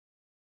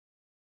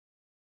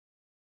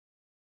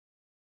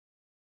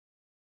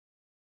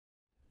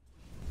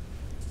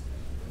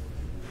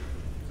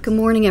Good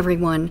morning,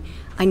 everyone.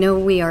 I know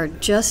we are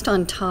just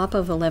on top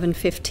of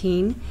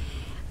 11:15.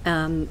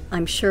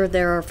 I'm sure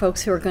there are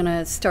folks who are going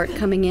to start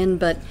coming in,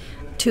 but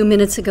 2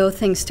 minutes ago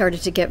things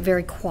started to get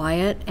very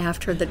quiet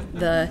after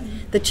the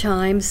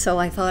chimes, so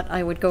I thought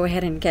I would go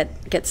ahead and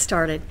get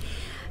started.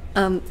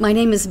 My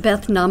name is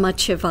Beth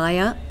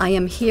Namachchivaya. I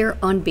am here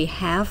on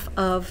behalf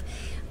of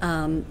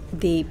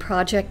the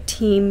project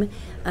team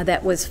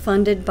that was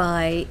funded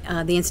by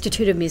the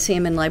Institute of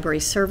Museum and Library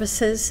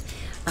Services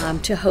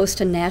to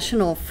host a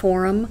national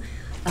forum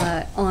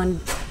on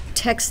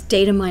text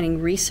data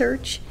mining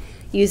research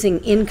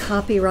using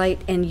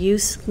in-copyright and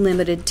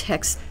use-limited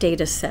text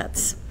data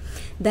sets.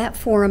 That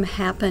forum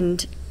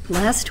happened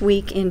last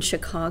week in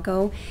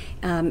Chicago,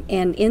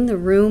 and in the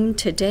room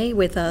today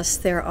with us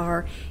there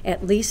are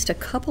at least a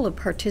couple of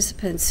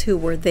participants who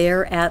were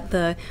there at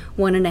the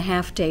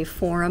 1.5-day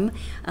forum.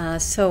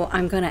 So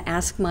I'm going to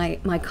ask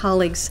my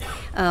colleagues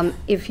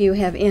if you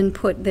have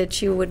input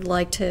that you would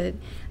like to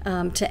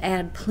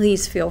add,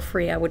 please feel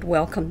free. I would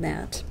welcome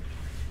that.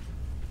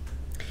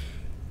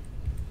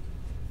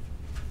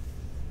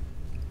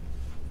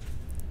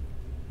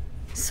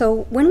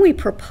 So when we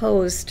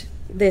proposed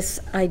this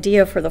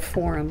idea for the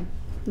forum,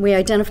 we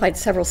identified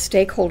several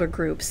stakeholder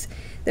groups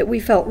that we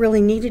felt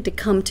really needed to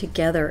come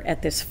together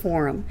at this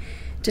forum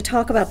to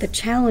talk about the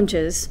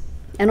challenges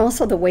and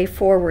also the way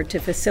forward to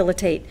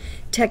facilitate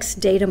text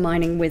data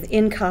mining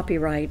within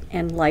copyright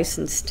and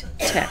licensed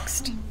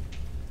text.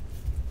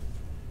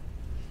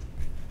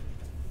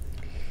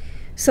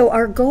 So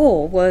our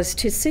goal was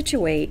to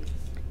situate,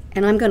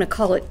 and I'm going to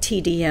call it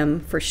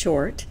TDM for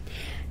short,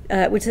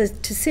 which is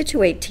to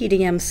situate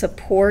TDM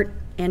support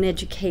and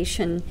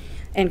education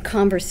and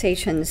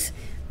conversations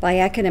by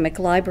academic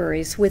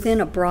libraries within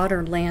a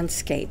broader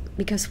landscape,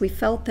 because we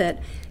felt that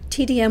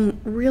TDM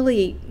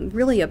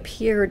really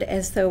appeared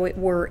as though it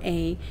were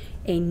a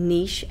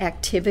niche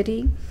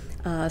activity,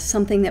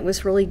 something that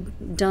was really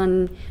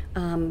done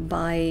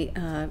by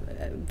a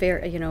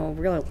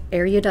real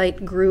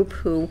erudite group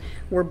who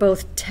were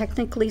both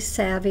technically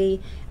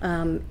savvy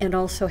and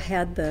also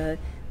had the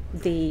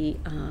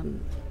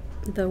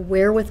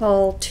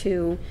wherewithal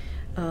to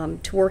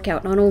work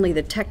out not only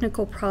the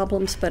technical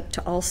problems, but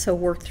to also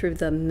work through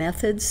the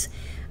methods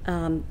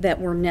that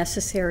were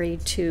necessary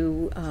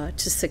to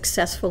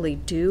successfully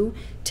do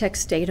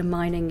text data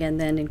mining and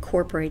then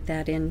incorporate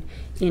that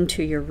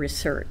into your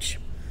research.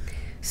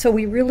 So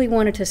we really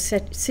wanted to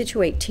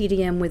situate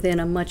TDM within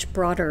a much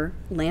broader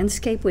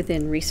landscape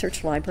within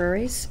research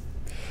libraries.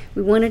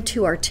 We wanted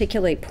to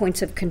articulate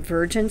points of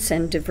convergence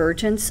and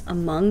divergence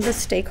among the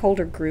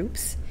stakeholder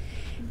groups.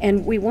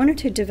 And we wanted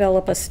to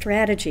develop a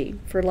strategy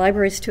for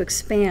libraries to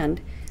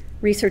expand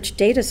research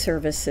data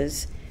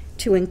services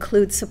to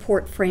include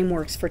support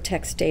frameworks for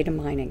text data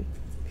mining.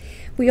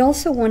 We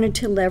also wanted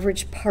to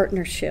leverage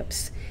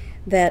partnerships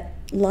that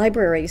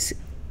libraries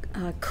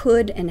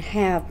could and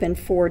have been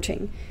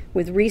forging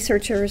with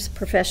researchers,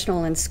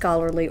 professional and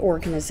scholarly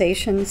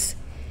organizations,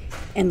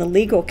 and the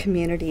legal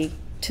community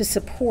to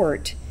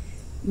support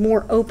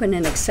more open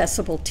and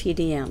accessible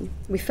TDM.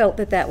 We felt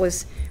that that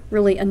was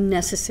really a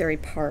necessary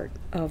part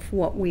of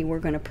what we were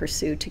going to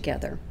pursue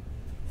together.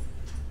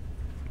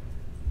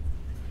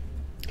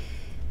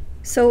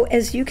 So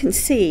as you can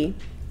see,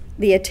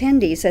 the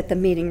attendees at the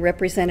meeting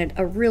represented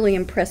a really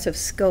impressive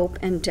scope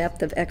and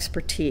depth of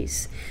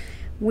expertise.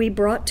 We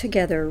brought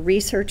together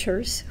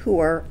researchers who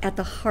are at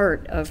the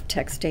heart of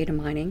text data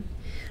mining,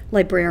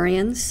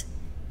 librarians,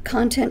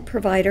 content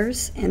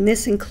providers, and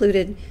this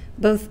included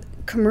both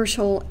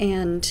commercial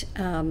and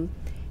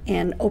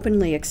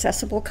openly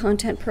accessible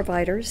content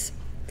providers.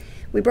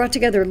 We brought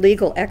together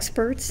legal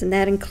experts, and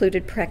that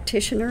included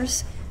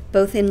practitioners,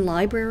 both in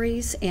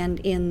libraries and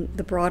in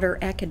the broader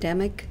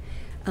academic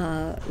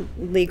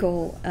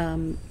legal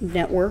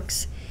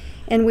networks.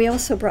 And we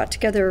also brought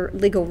together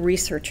legal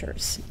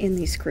researchers in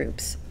these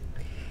groups.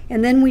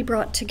 And then we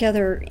brought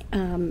together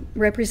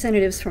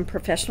representatives from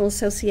professional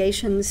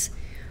associations,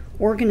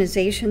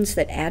 organizations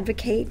that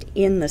advocate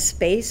in the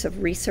space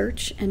of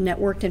research and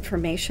networked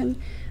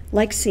information,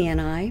 like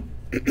CNI.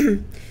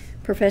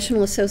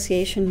 Professional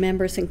association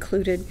members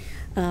included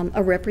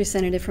a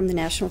representative from the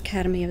National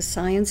Academy of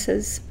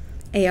Sciences,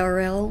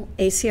 ARL,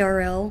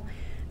 ACRL,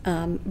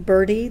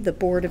 BIRDI, the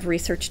Board of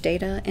Research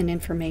Data and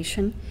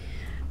Information,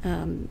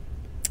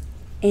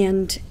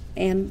 and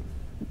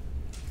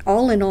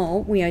all in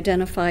all, we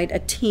identified a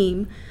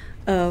team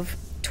of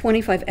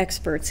 25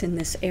 experts in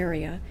this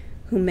area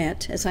who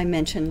met, as I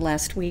mentioned,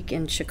 last week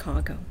in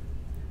Chicago.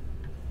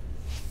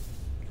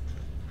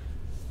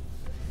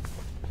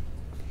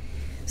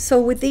 So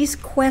with these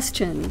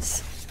questions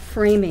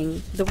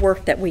framing the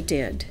work that we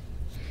did,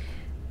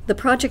 the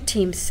project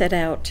team set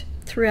out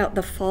throughout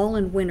the fall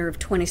and winter of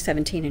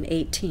 2017 and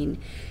 18,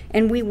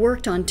 and we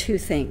worked on two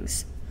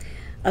things: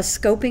 a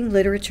scoping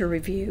literature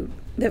review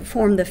that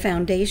formed the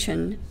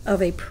foundation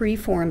of a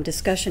pre-forum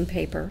discussion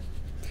paper,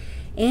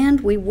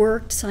 and we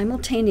worked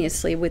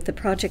simultaneously with the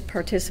project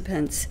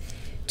participants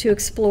to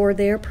explore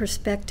their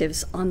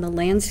perspectives on the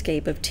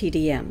landscape of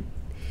TDM.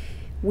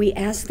 We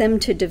asked them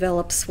to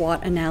develop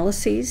SWOT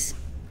analyses.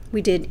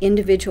 We did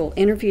individual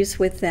interviews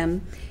with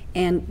them,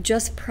 and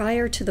just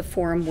prior to the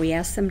forum, we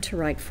asked them to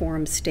write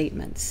forum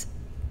statements.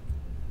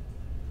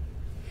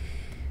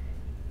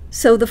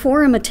 So the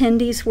forum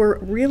attendees were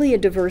really a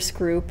diverse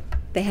group.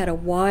 They had a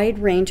wide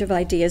range of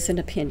ideas and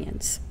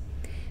opinions.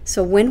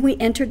 So when we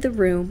entered the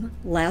room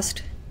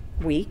last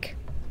week,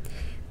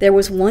 there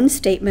was one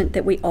statement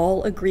that we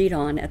all agreed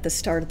on at the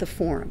start of the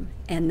forum,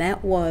 and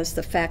that was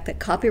the fact that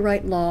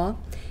copyright law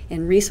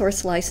and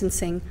resource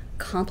licensing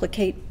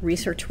complicate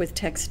research with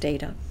text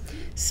data.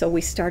 So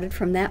we started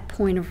from that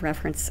point of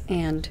reference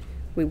and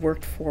we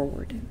worked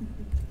forward.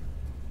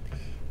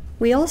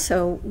 We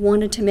also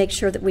wanted to make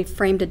sure that we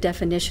framed a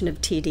definition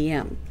of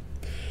TDM.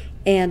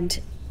 And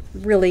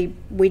really,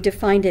 we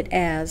defined it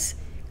as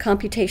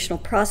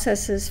computational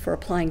processes for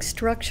applying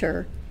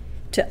structure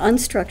to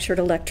unstructured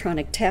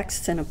electronic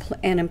texts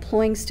and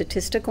employing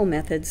statistical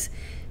methods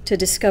to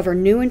discover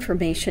new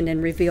information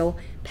and reveal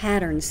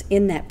patterns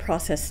in that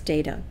processed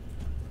data.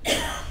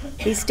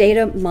 These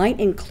data might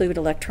include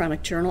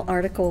electronic journal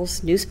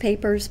articles,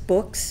 newspapers,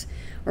 books,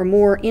 or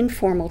more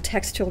informal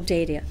textual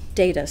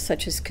data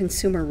such as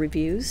consumer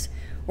reviews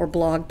or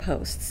blog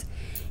posts.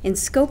 In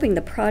scoping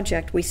the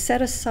project, we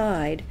set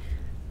aside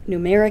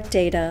numeric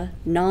data,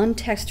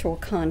 non-textual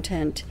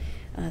content,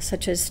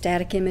 such as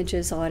static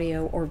images,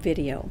 audio, or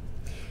video.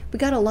 We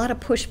got a lot of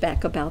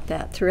pushback about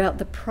that throughout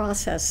the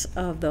process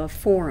of the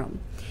forum.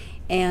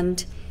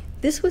 And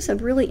this was a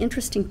really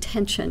interesting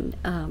tension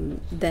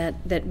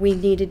that we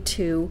needed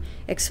to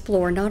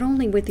explore, not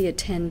only with the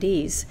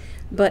attendees,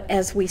 but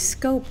as we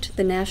scoped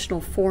the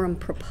National Forum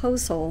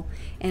proposal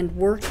and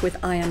worked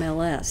with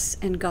IMLS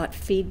and got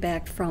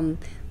feedback from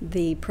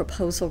the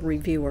proposal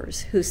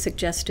reviewers who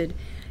suggested,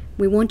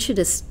 we want you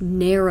to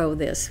narrow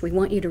this. We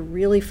want you to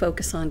really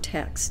focus on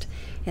text.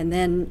 And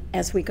then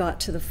as we got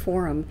to the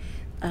forum,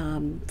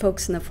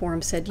 folks in the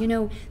forum said, you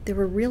know, there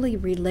were really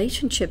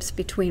relationships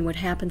between what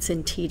happens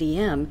in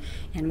TDM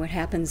and what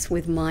happens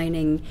with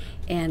mining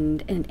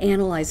and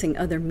analyzing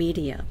other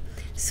media.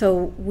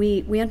 So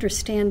we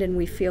understand and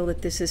we feel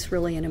that this is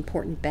really an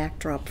important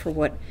backdrop for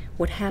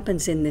what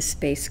happens in this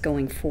space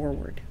going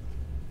forward.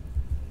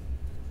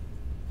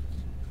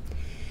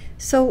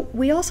 So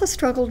we also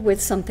struggled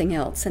with something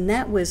else, and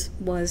that was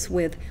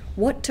with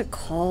what to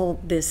call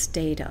this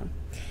data.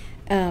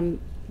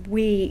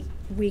 We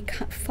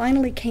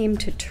finally came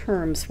to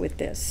terms with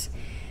this,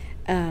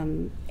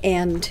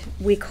 and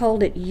we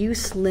called it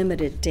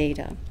use-limited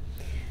data.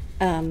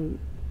 You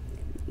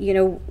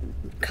know,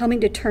 coming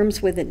to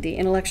terms with it, the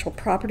intellectual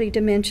property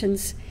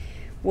dimensions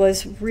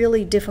was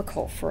really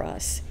difficult for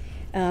us.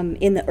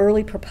 In the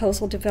early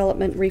proposal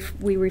development,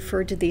 we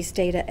referred to these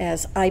data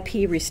as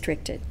IP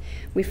restricted.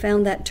 We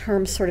found that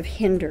term sort of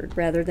hindered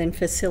rather than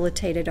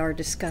facilitated our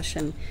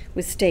discussion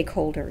with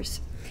stakeholders.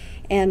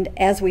 And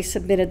as we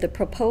submitted the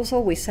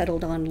proposal, we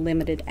settled on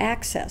limited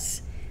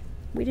access.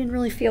 We didn't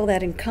really feel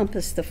that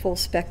encompassed the full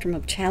spectrum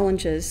of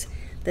challenges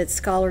that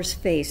scholars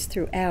face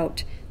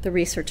throughout the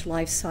research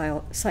life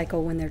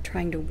cycle when they're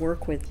trying to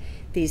work with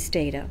these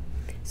data.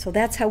 So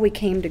that's how we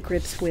came to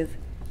grips with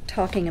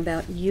talking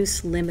about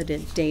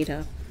use-limited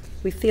data.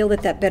 We feel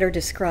that that better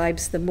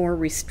describes the more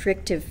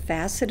restrictive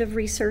facet of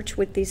research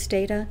with these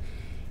data,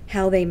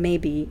 how they may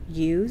be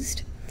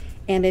used,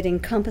 and it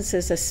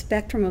encompasses a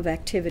spectrum of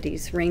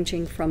activities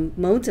ranging from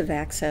modes of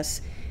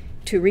access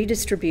to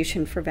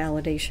redistribution for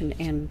validation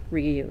and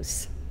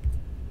reuse.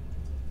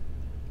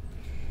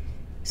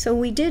 So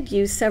we did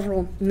use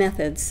several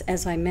methods,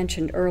 as I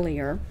mentioned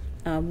earlier.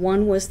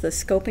 One was the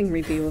scoping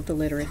review of the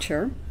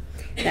literature.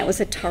 That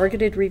was a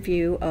targeted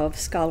review of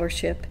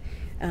scholarship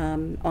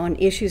on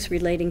issues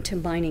relating to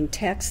mining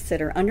texts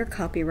that are under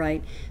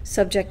copyright,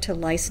 subject to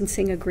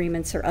licensing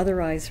agreements or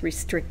otherwise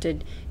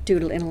restricted due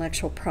to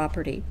intellectual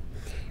property.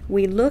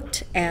 We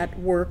looked at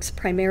works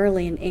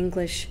primarily in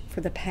English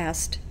for the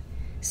past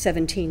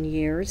 17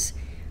 years.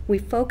 We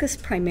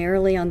focused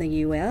primarily on the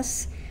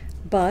US,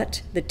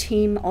 but the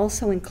team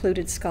also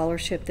included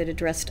scholarship that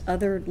addressed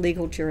other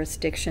legal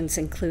jurisdictions,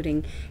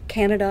 including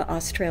Canada,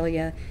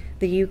 Australia,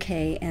 the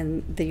UK,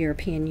 and the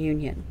European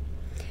Union.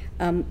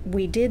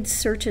 We did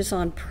searches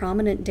on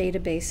prominent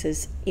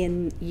databases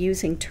in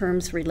using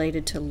terms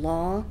related to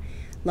law,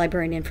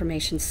 librarian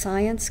information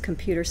science,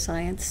 computer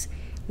science,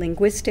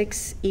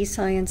 linguistics,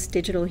 e-science,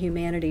 digital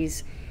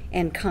humanities,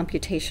 and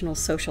computational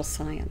social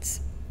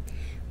science.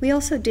 We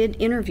also did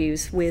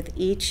interviews with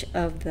each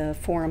of the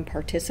forum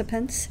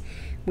participants.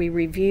 We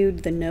reviewed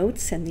the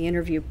notes and the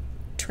interview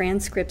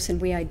transcripts, and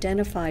we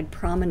identified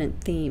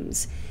prominent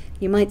themes.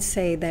 You might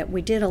say that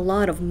we did a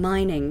lot of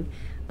mining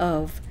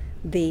of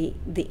the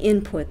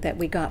input that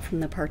we got from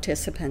the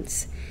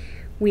participants.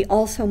 We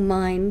also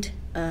mined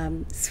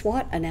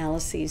SWOT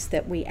analyses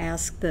that we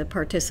asked the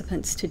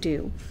participants to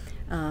do.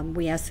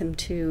 We asked them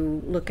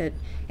to look at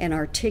and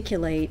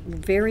articulate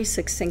very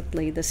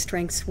succinctly the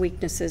strengths,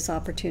 weaknesses,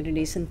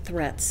 opportunities, and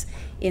threats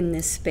in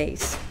this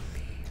space.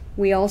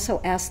 We also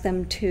asked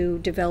them to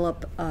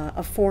develop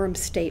a forum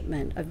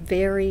statement, a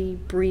very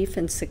brief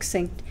and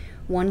succinct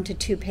 1 to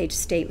 2 page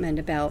statement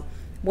about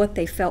what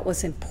they felt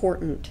was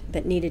important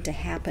that needed to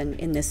happen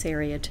in this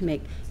area to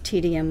make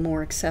TDM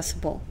more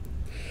accessible.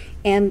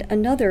 And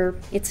another,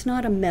 it's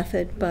not a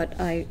method, but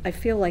I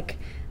feel like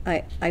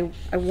I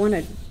want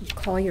to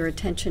call your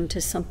attention to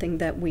something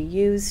that we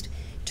used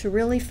to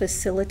really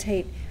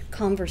facilitate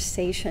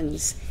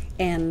conversations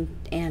and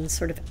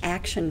sort of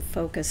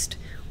action-focused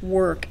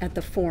work at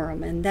the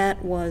forum, and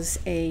that was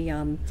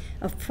a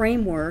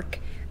framework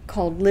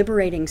called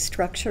Liberating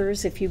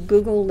Structures. If you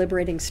Google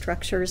Liberating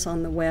Structures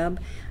on the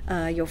web,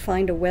 you'll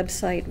find a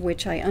website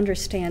which I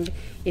understand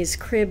is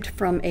cribbed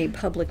from a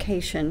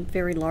publication,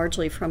 very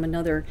largely from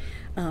another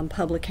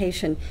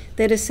publication,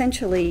 that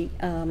essentially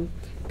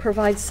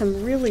provides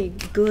some really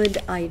good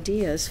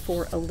ideas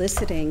for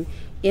eliciting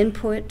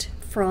input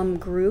from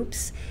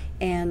groups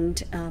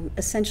and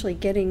essentially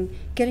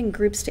getting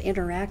groups to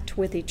interact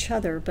with each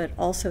other, but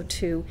also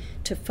to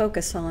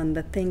focus on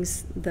the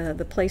things,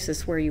 the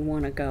places where you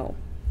want to go.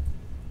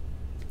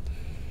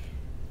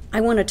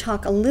 I want to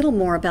talk a little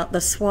more about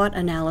the SWOT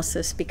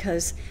analysis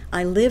because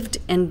I lived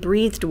and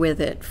breathed with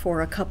it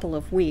for a couple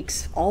of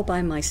weeks all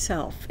by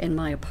myself in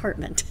my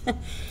apartment.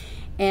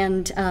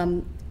 And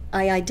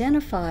I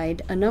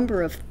identified a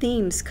number of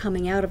themes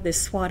coming out of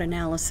this SWOT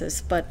analysis,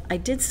 but I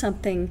did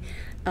something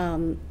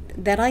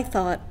that I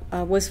thought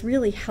was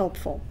really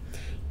helpful.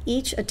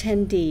 Each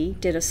attendee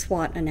did a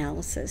SWOT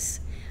analysis.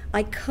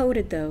 I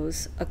coded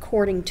those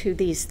according to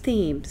these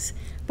themes,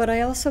 but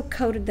I also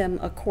coded them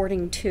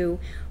according to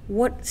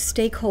what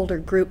stakeholder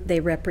group they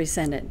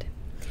represented.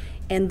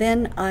 And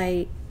then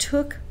I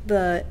took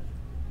the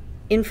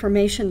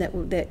information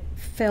that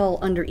fell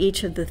under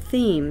each of the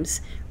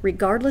themes,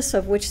 regardless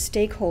of which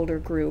stakeholder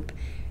group,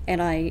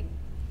 and I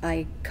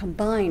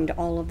combined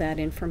all of that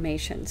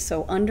information.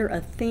 So under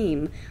a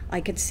theme,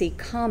 I could see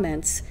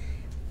comments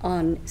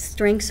on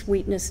strengths,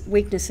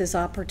 weaknesses,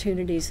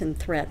 opportunities, and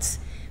threats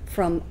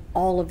from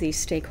all of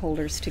these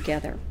stakeholders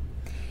together.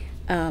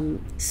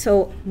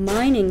 So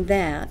mining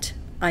that,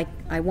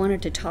 I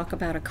wanted to talk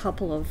about a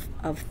couple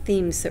of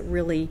themes that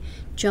really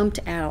jumped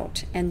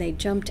out, and they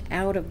jumped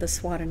out of the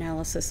SWOT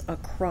analysis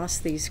across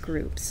these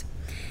groups.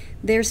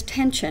 There's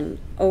tension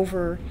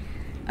over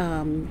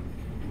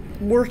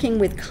working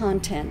with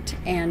content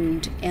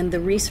and the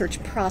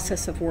research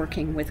process of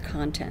working with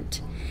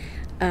content.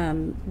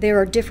 There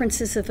are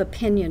differences of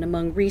opinion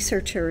among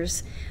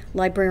researchers,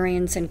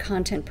 librarians, and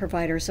content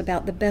providers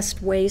about the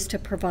best ways to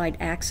provide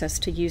access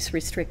to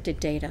use-restricted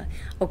data.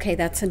 Okay,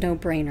 that's a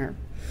no-brainer.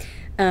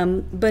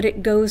 But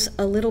it goes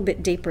a little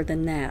bit deeper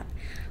than that.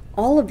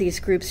 All of these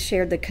groups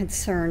shared the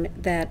concern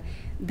that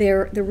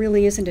there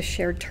really isn't a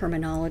shared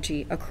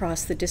terminology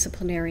across the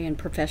disciplinary and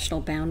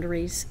professional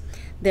boundaries.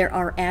 There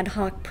are ad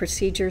hoc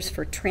procedures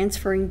for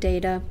transferring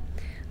data,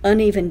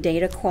 uneven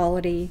data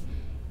quality,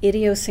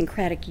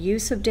 idiosyncratic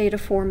use of data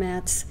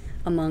formats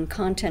among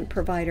content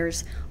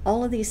providers.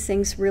 All of these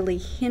things really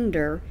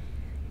hinder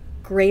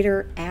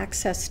greater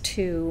access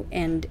to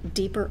and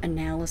deeper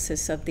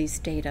analysis of these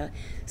data.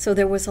 So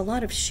there was a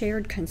lot of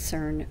shared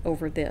concern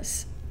over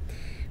this.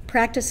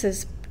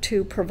 Practices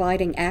to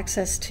providing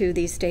access to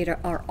these data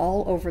are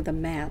all over the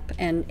map,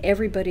 and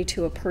everybody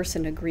to a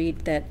person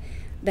agreed that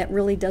that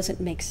really doesn't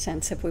make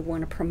sense if we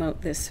want to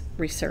promote this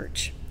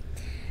research.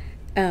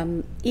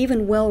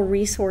 Even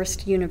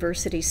well-resourced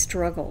universities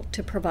struggle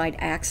to provide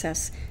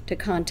access to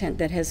content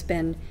that has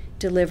been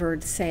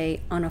delivered,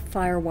 say, on a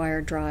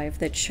FireWire drive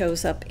that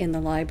shows up in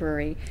the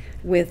library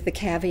with the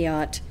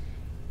caveat,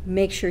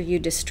 make sure you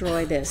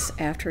destroy this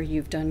after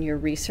you've done your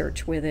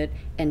research with it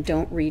and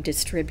don't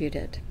redistribute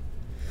it.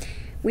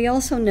 We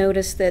also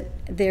noticed that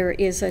there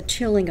is a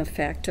chilling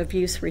effect of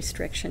use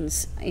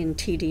restrictions in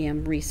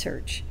TDM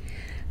research.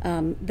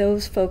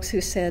 Those folks who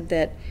said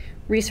that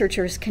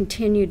researchers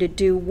continue to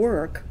do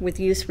work with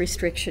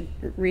use-restricted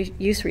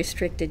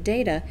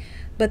data,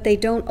 but they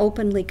don't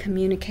openly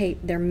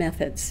communicate their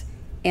methods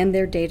and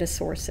their data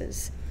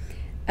sources.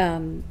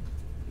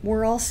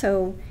 We're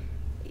also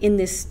in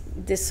this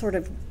sort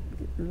of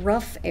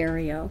rough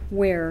area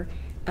where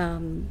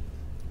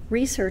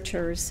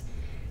researchers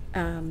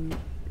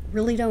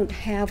really don't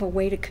have a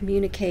way to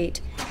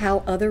communicate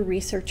how other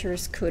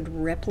researchers could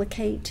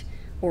replicate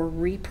or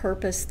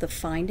repurpose the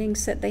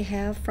findings that they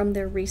have from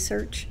their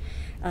research.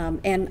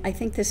 And I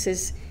think this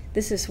is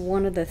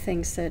one of the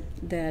things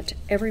that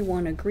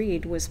everyone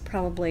agreed was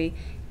probably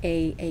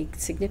a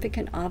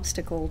significant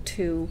obstacle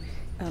to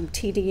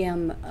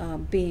TDM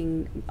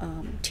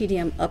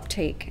TDM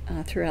uptake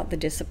throughout the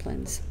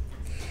disciplines.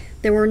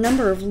 There were a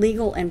number of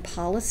legal and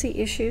policy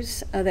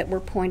issues that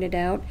were pointed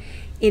out.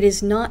 It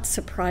is not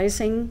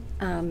surprising,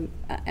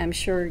 I'm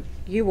sure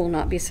you will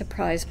not be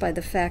surprised by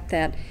the fact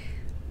that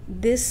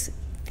this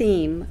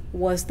theme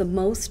was the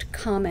most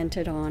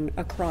commented on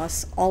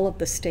across all of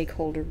the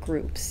stakeholder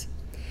groups.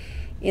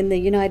 In the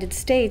United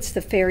States,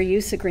 the Fair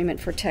Use Agreement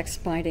for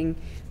text mining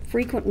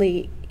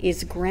frequently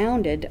is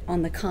grounded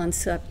on the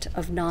concept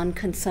of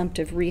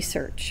non-consumptive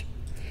research.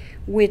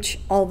 which,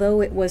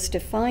 although it was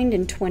defined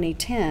in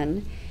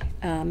 2010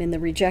 in the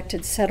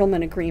rejected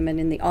settlement agreement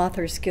in the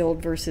Authors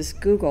Guild versus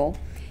Google,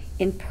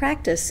 in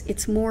practice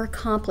it's more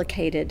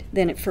complicated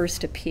than it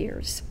first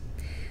appears.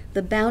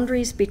 The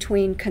boundaries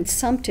between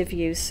consumptive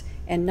use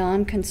and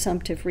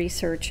non-consumptive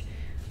research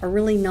are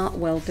really not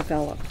well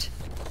developed.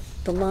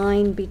 The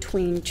line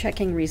between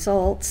checking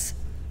results,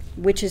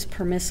 which is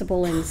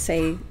permissible in,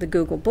 say, the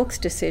Google Books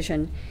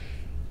decision,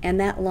 and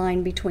that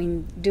line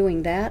between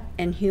doing that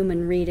and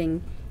human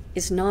reading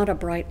is not a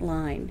bright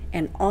line,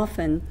 and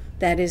often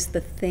that is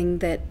the thing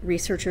that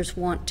researchers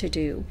want to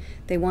do.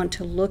 They want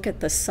to look at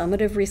the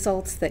summative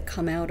results that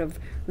come out of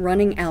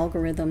running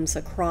algorithms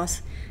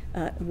across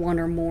one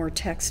or more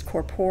text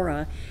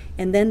corpora,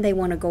 and then they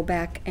want to go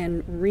back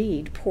and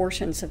read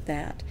portions of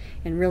that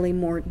and really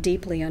more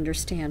deeply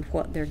understand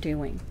what they're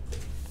doing.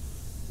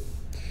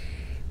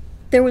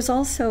 There was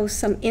also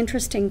some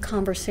interesting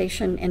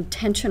conversation and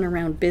tension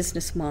around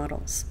business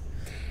models.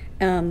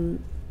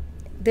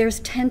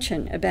 There's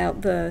tension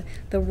about the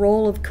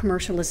role of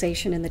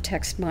commercialization in the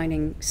text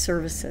mining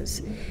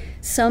services.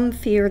 Some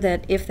fear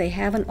that if they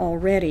haven't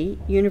already,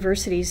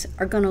 universities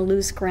are going to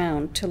lose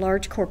ground to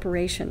large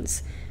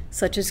corporations,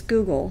 such as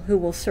Google, who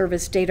will serve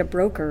as data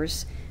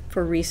brokers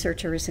for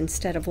researchers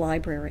instead of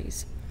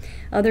libraries.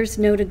 Others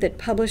noted that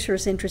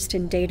publishers' interest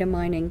in data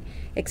mining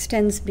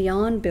extends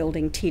beyond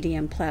building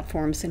TDM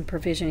platforms and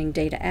provisioning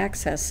data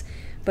access,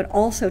 but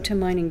also to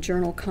mining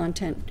journal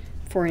content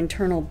for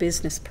internal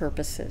business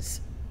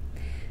purposes.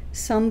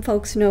 Some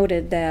folks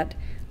noted that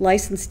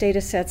licensed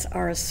data sets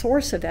are a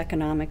source of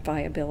economic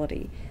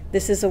viability.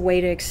 This is a way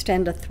to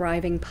extend a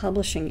thriving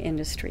publishing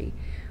industry,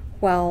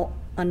 while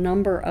a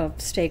number of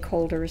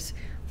stakeholders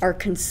are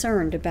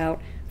concerned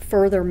about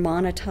further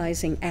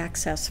monetizing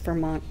access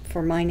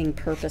for mining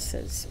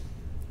purposes.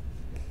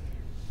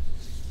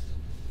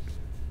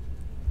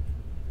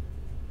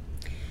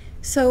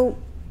 So,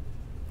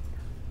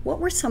 what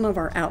were some of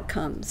our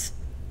outcomes?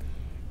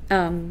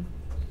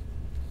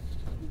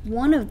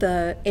 One of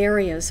the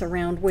areas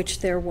around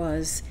which there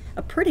was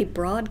a pretty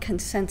broad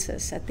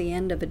consensus at the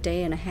end of a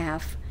day and a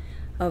half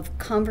of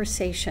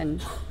conversation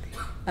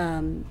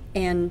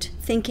and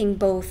thinking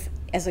both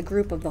as a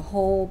group of the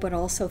whole, but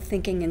also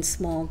thinking in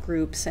small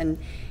groups and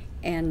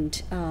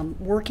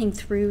working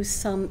through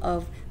some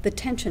of the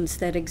tensions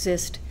that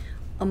exist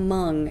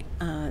among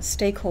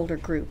stakeholder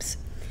groups.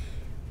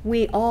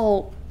 We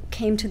all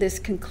came to this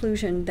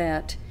conclusion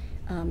that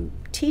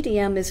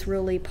TDM is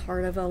really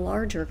part of a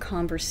larger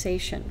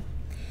conversation.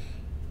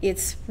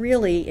 It's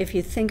really, if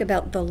you think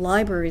about the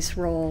library's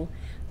role,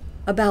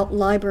 about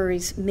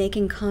libraries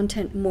making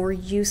content more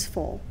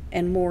useful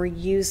and more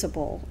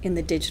usable in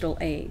the digital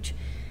age.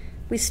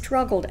 We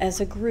struggled as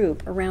a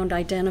group around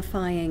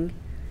identifying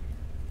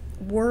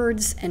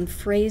words and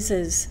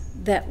phrases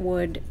that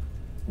would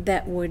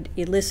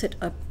elicit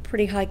a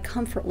pretty high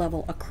comfort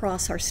level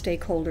across our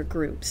stakeholder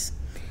groups.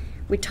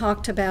 We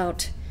talked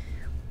about,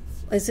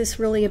 is this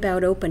really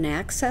about open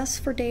access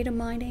for data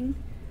mining?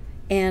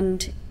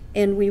 And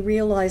we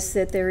realized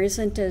that there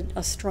isn't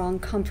a strong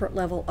comfort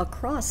level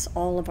across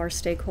all of our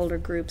stakeholder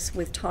groups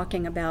with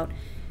talking about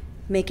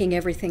making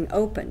everything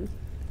open.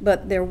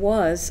 But there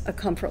was a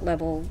comfort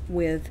level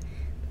with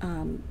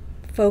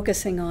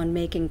focusing on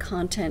making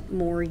content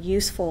more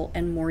useful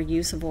and more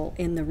usable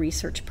in the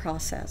research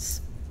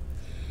process.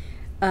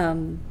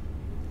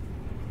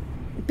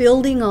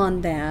 Building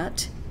on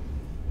that,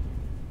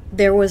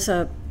 there was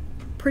a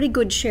pretty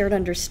good shared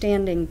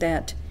understanding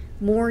that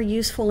more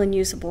useful and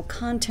usable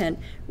content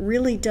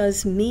really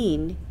does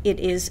mean it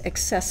is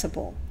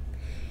accessible.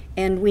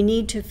 And we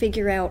need to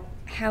figure out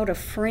how to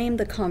frame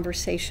the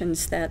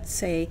conversations that,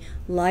 say,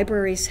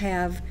 libraries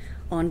have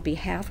on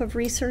behalf of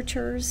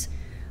researchers,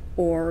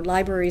 or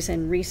libraries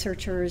and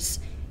researchers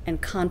and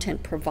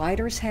content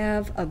providers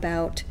have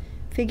about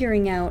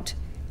figuring out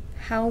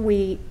how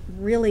we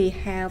really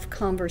have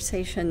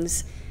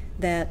conversations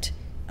that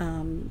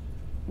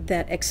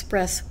that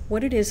express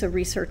what it is a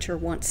researcher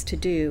wants to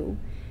do,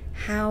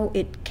 how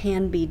it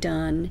can be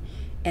done,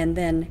 and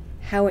then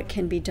how it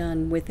can be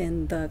done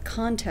within the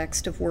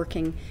context of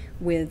working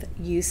with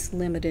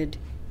use-limited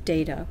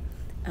data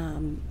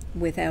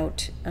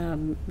without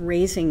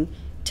raising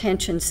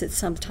tensions that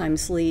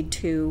sometimes lead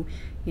to,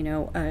 you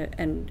know, a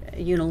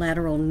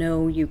unilateral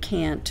no, you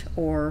can't,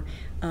 or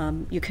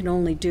you can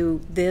only do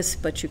this,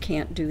 but you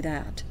can't do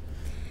that.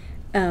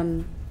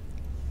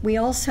 We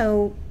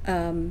also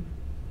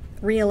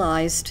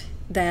realized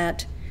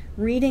that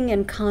reading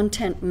and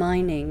content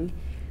mining,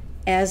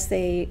 as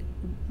they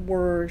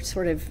were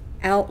sort of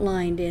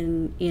outlined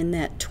in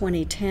that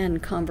 2010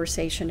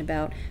 conversation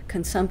about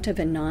consumptive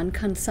and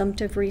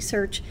non-consumptive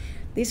research,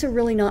 these are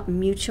really not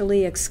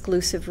mutually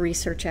exclusive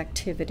research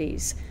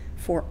activities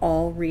for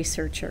all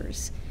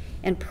researchers.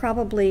 And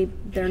probably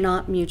they're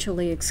not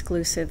mutually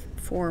exclusive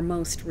for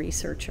most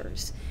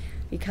researchers,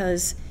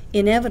 because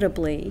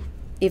inevitably,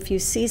 if you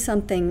see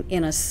something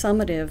in a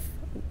summative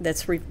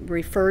that's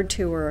referred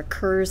to or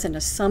occurs in a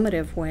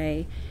summative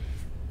way,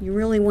 you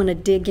really want to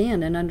dig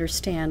in and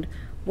understand,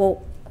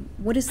 well,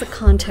 what is the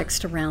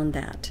context around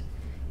that?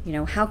 You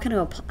know, how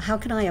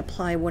can I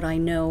apply what I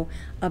know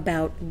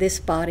about this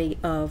body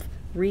of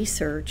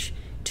research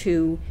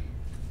to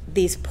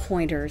these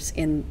pointers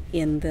in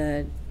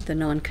the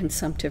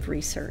non-consumptive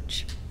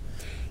research?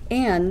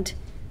 And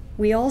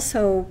we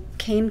also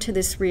came to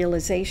this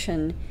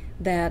realization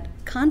that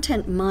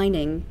content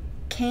mining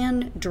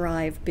can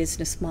drive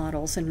business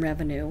models and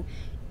revenue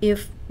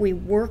if we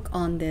work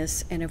on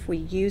this and if we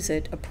use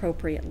it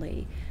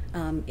appropriately.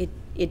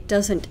 It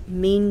doesn't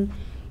mean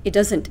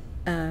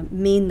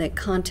that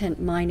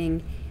content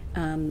mining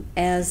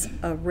as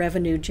a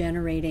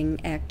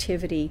revenue-generating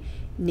activity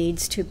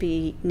needs to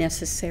be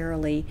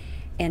necessarily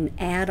an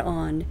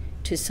add-on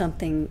to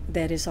something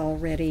that is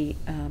already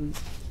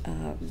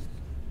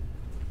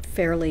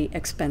fairly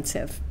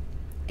expensive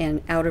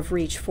and out of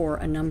reach for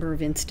a number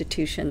of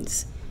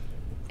institutions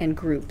and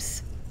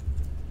groups.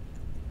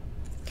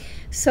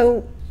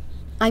 So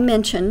I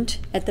mentioned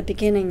at the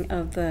beginning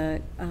of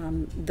the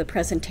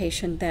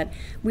presentation that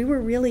we were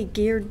really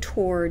geared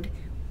toward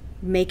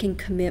making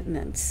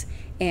commitments,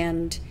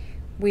 and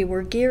we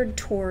were geared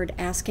toward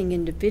asking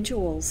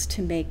individuals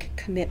to make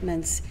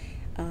commitments,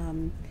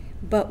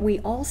 but we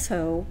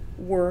also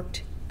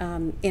worked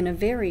in a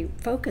very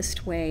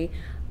focused way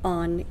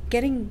on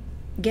getting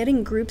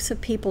groups of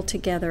people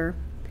together,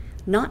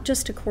 not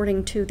just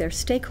according to their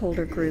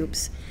stakeholder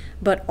groups,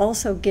 but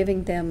also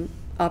giving them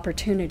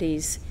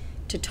opportunities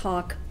to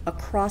talk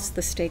across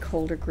the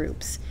stakeholder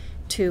groups,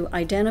 to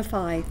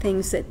identify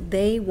things that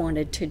they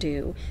wanted to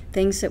do,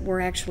 things that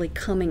were actually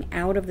coming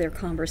out of their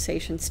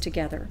conversations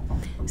together.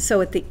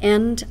 So at the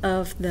end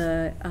of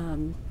the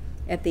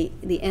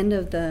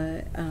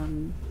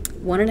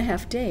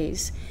 1.5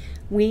 days,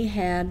 we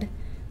had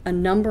a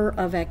number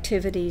of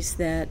activities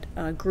that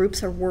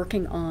groups are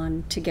working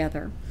on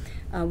together.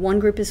 One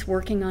group is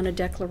working on a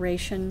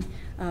declaration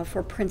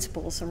for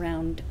principles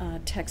around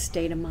text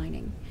data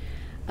mining.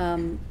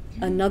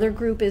 Another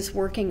group is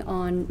working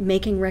on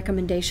making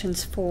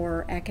recommendations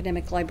for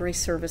academic library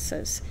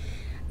services,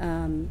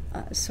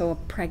 so a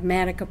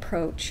pragmatic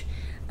approach.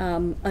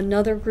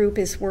 Another group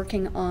is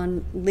working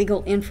on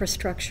legal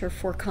infrastructure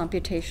for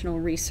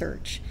computational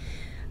research.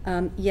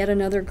 Yet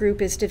another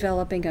group is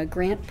developing a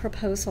grant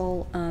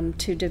proposal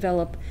to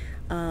develop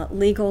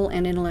legal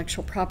and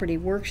intellectual property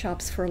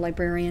workshops for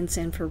librarians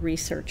and for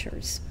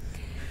researchers.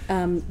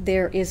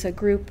 There is a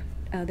group,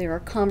 there are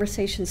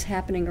conversations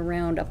happening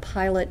around a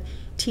pilot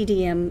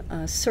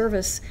TDM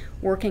service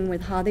working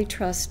with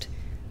HathiTrust,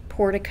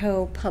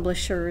 Portico,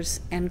 publishers,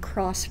 and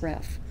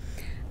Crossref.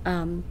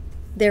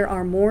 There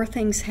are more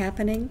things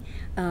happening,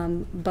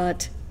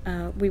 but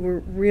we were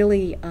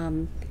really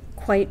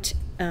quite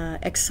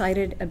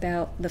excited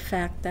about the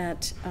fact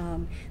that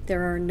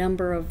there are a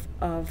number of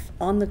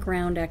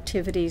on-the-ground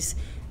activities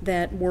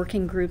that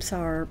working groups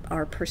are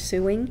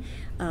pursuing,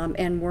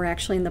 and we're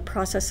actually in the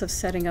process of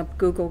setting up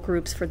Google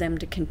groups for them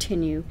to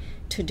continue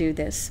to do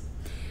this.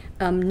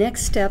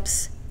 Next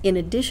steps, in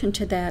addition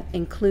to that,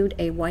 include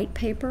a white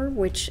paper,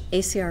 which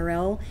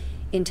ACRL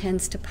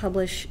intends to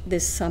publish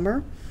this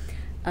summer.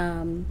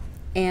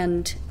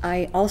 And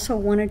I also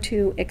wanted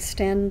to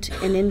extend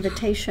an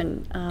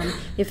invitation.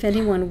 If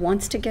anyone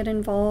wants to get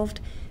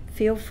involved,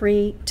 feel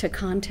free to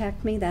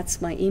contact me.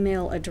 That's my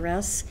email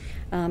address.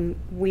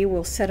 We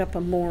will set up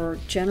a more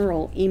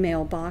general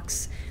email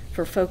box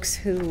for folks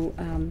who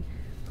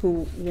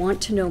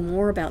want to know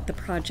more about the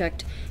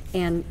project.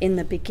 And in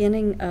the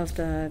beginning of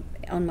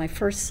on my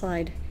first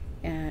slide,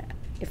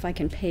 if I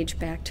can page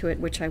back to it,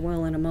 which I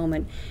will in a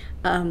moment,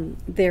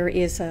 there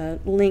is a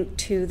link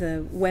to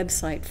the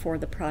website for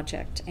the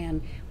project,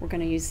 and we're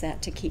going to use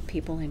that to keep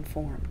people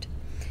informed.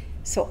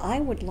 So I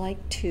would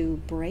like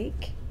to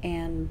break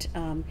and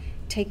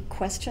take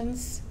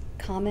questions,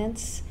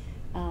 comments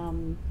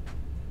from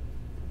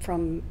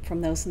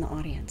those in the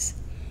audience.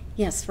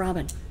 Yes,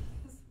 Robin.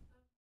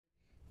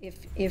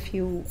 If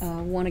you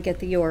want to get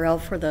the URL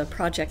for the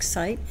project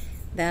site,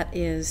 that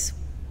is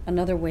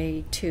another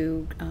way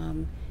to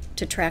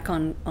track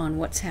on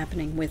what's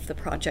happening with the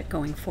project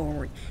going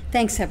forward.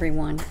 Thanks,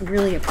 everyone. I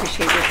really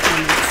appreciate your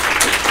comments.